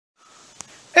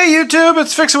Hey YouTube,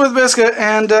 it's Fix It with Biscuit,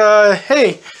 and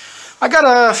hey, I got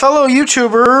a fellow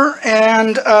YouTuber,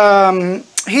 and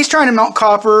he's trying to melt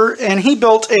copper, and he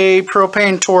built a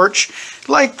propane torch,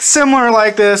 similar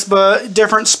like this, but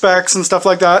different specs and stuff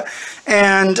like that.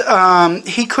 And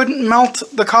he couldn't melt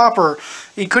the copper.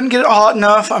 He couldn't get it hot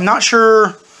enough. I'm not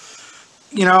sure,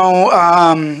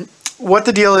 what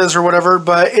the deal is or whatever,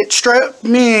 but it struck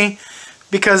me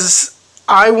because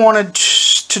I wanted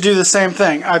to do the same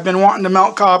thing. I've been wanting to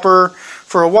melt copper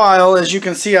for a while. As you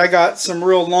can see, I got some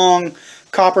real long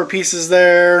copper pieces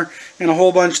there and a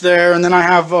whole bunch there, and then I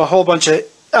have a whole bunch of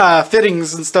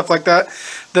fittings and stuff like that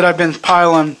that I've been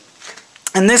piling.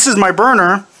 And this is my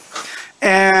burner,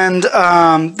 and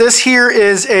this here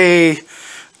is a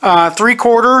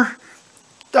 3/4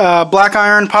 black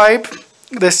iron pipe.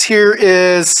 This here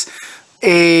is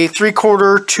a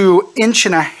 3/4 to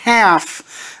 1.5 inch.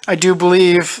 I do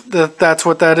believe that that's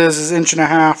what that is 1.5 inch.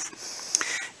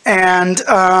 And,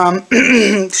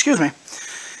 excuse me.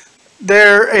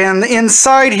 There, and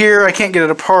inside here, I can't get it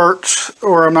apart,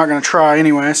 or I'm not going to try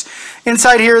anyways.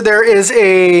 Inside here, there is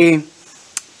a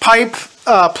pipe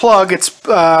plug. It's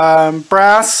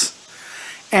brass,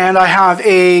 and I have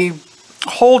a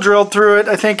hole drilled through it.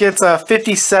 I think it's a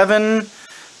 57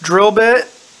 drill bit.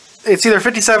 It's either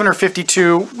 57 or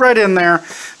 52, right in there.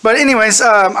 But anyways,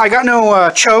 I got no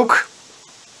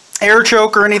air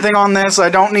choke or anything on this. I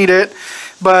don't need it.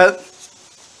 But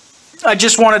I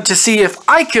just wanted to see if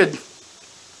I could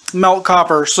melt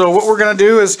copper. So what we're going to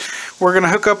do is we're going to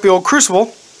hook up the old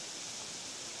crucible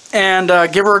and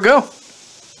give her a go.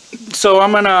 So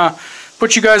I'm going to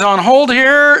put you guys on hold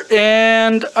here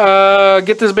and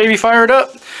get this baby fired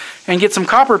up and get some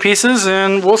copper pieces,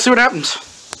 and we'll see what happens.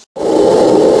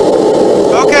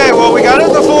 Okay, well, we got it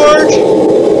in the forge,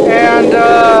 and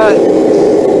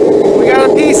we got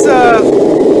a piece of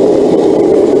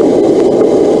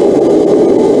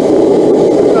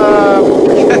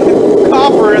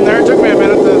copper in there. It took me a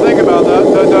minute to think about that.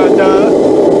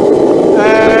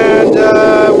 And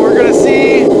we're gonna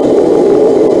see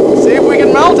if we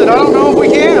can melt it. I don't know if we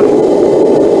can.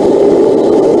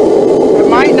 It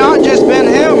might not just been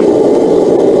him,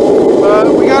 but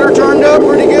we got her turned up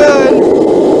pretty good.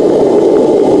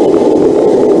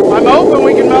 I'm hoping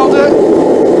we can melt it.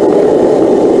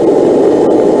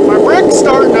 My brick's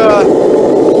starting to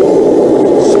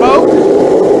smoke.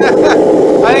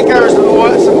 I think there's some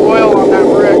oil on that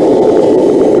brick.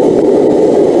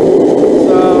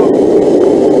 So,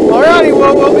 alrighty,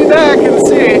 well, we'll be back and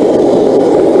see.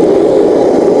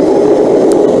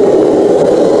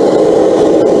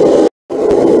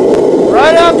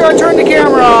 Right after I turned the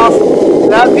camera off,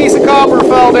 that piece of copper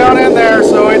fell down in there,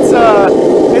 so it's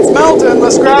melting.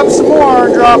 Let's grab some more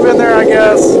and drop in there, I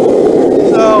guess.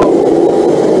 So,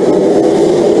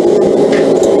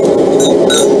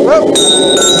 whoop.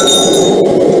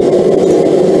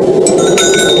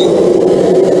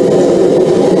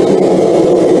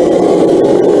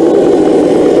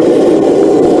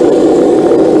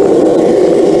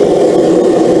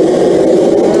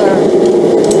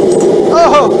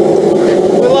 Oh,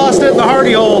 we lost it in the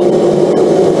hardy hole.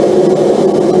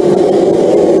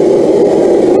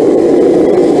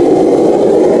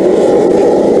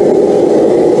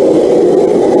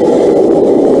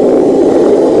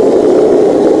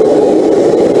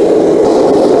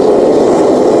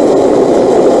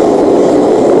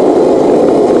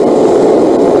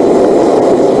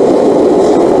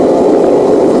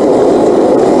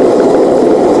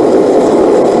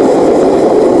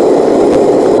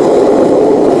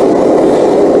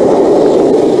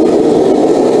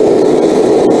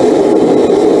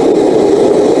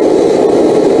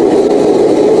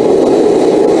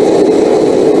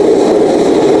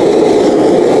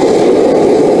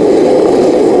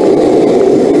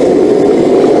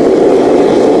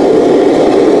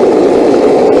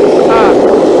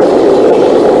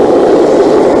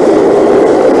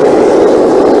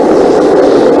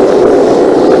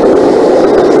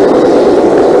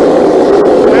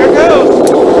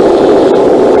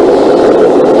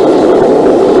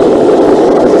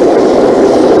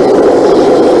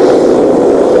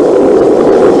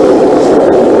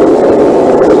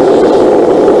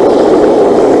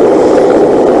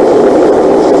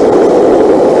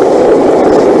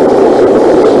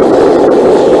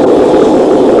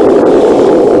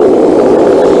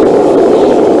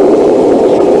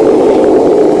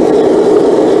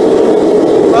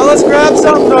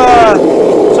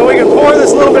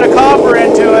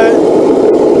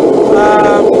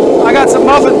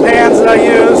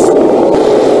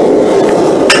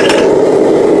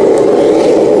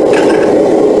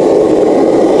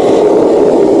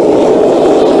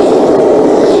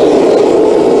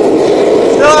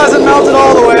 melted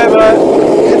all the way, but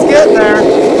it's getting there.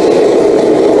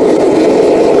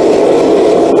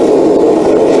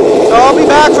 So I'll be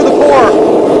back for the pour.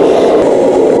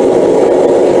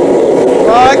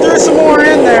 Well, I threw some more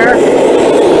in there.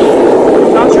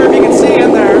 Not sure if you can see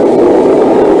in there.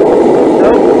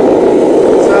 Nope.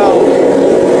 So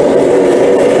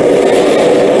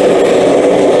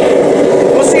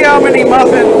we'll see how many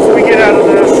muffins we get out of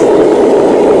this.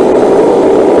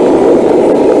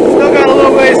 Still got a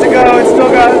little ways to go. It's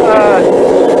still got to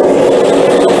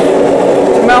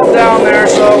melt down there,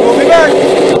 so we'll be back.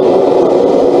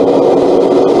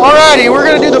 Alrighty, we're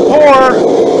going to do the pour.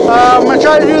 I'm going to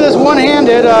try to do this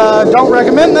one-handed. Don't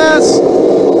recommend this,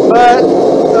 but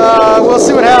we'll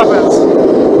see what happens.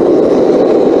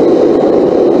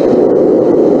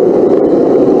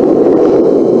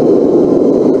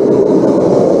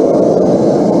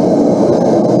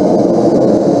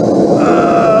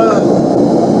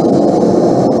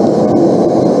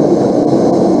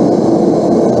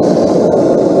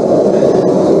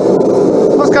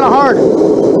 That was kind of hard,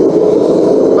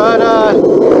 but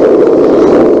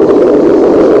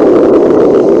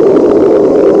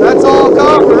that's all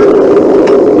copper.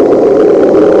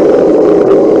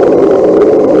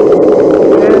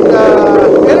 And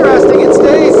interesting, it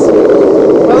stays.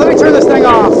 Well, let me turn this thing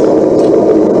off.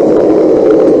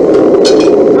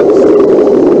 Oops.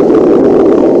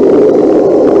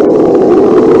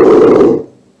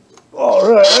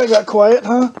 Alright, I got quiet,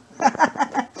 huh?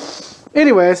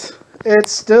 Anyways,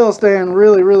 it's still staying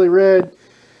really, really red.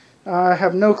 I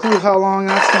have no clue how long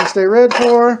that's going to stay red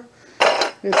for.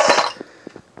 It's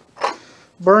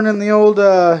burning the old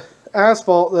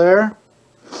asphalt there.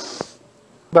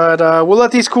 But we'll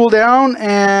let these cool down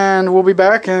and we'll be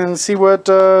back and see what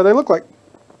they look like.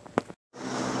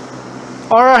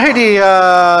 Alrighty,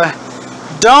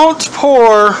 don't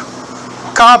pour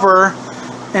copper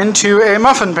into a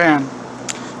muffin pan.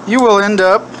 You will end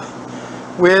up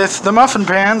with the muffin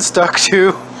pan stuck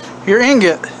to your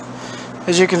ingot.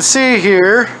 As you can see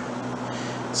here,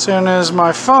 as soon as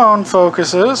my phone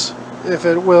focuses, if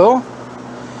it will,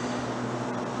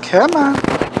 come on,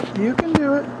 you can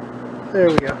do it. There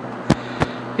we go.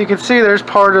 You can see there's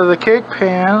part of the cake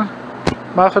pan,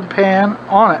 muffin pan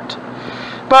on it.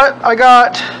 But I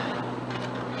got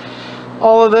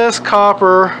all of this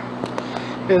copper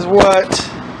is what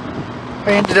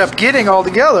I ended up getting all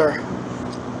together.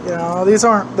 You know, these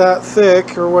aren't that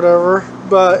thick or whatever,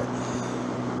 but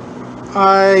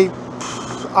I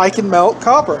can melt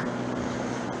copper.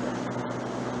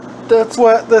 That's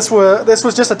what this was. This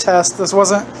was just a test. This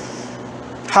wasn't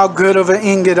how good of an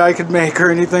ingot I could make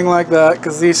or anything like that,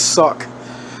 because these suck.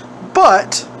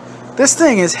 But this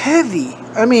thing is heavy.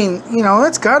 I mean, you know,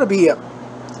 it's got to be a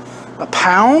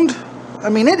pound. I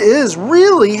mean, it is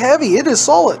really heavy. It is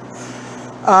solid.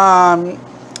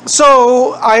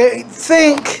 So I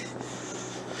think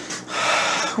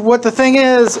what the thing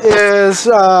is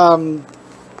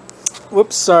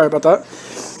whoops, sorry about that.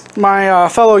 My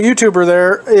fellow YouTuber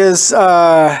there is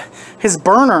his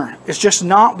burner is just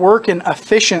not working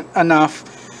efficient enough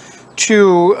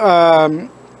to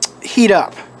heat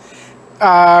up.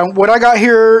 What I got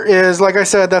here is, like I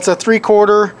said, that's a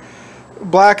 3/4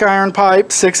 black iron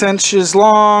pipe, 6 inches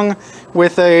long,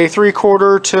 with a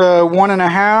 3/4 to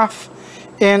 1.5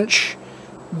 inch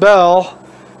bell,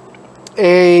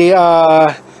 a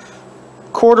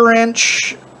 1/4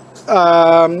 inch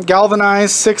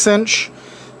galvanized 6 inch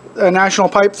national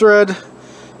pipe thread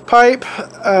pipe,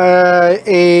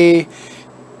 a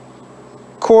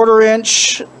 1/4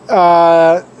 inch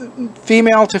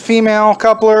female to female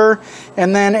coupler,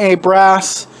 and then a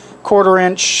brass 1/4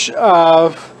 inch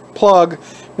plug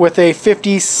with a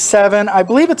 57, I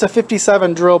believe it's a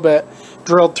 57 drill bit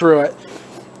drilled through it.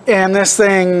 And this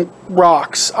thing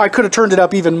rocks. I could have turned it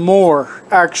up even more,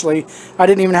 actually. I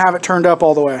didn't even have it turned up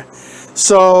all the way.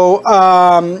 So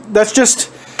that's just,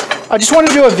 I just wanted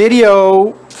to do a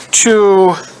video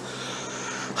to,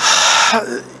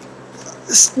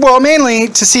 well, mainly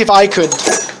to see if I could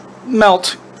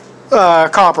melt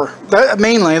copper.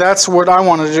 Mainly, that's what I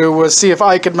wanted to do, was see if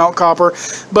I could melt copper,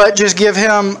 but just give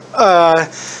him a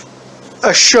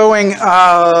showing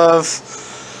of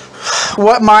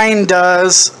what mine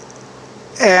does,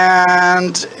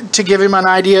 and to give him an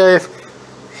idea if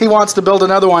he wants to build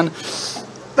another one.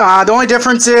 The only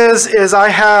difference is I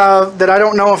have, that I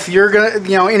don't know if you're gonna,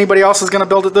 you know, anybody else is gonna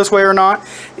build it this way or not,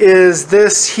 is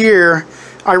this here.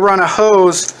 I run a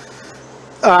hose.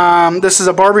 This is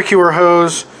a barbecuer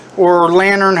hose or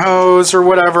lantern hose or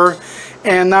whatever,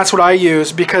 and that's what I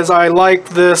use because I like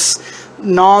this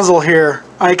nozzle here.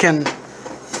 I can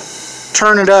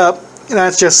turn it up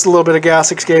That's just a little bit of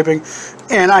gas escaping,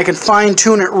 and I can fine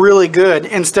tune it really good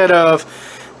instead of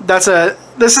this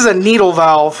is a needle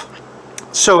valve,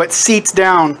 so it seats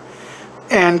down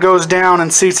and goes down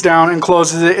and seats down and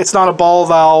closes it. It's not a ball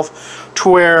valve to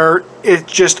where it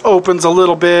just opens a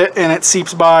little bit and it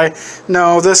seeps by.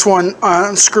 No, this one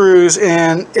unscrews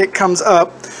and it comes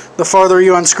up. The farther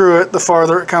you unscrew it, the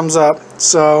farther it comes up.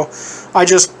 So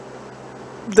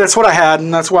that's what I had,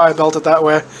 and that's why I built it that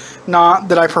way. Not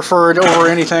that I prefer it over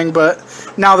anything, but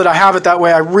now that I have it that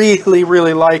way, I really,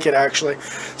 really like it, actually.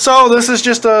 So this is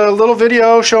just a little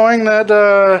video showing that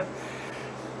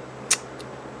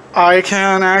I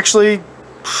can actually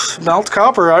melt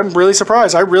copper. I'm really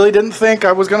surprised. I really didn't think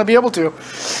I was going to be able to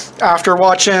after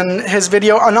watching his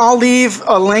video. And I'll leave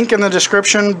a link in the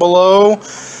description below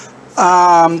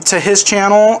to his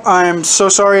channel. I'm so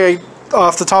sorry,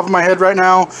 off the top of my head right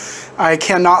now, I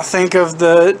cannot think of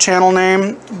the channel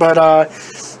name, but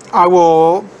I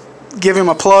will give him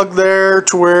a plug there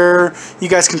to where you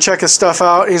guys can check his stuff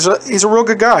out. He's a real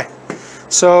good guy.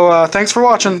 So thanks for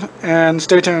watching, and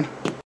stay tuned.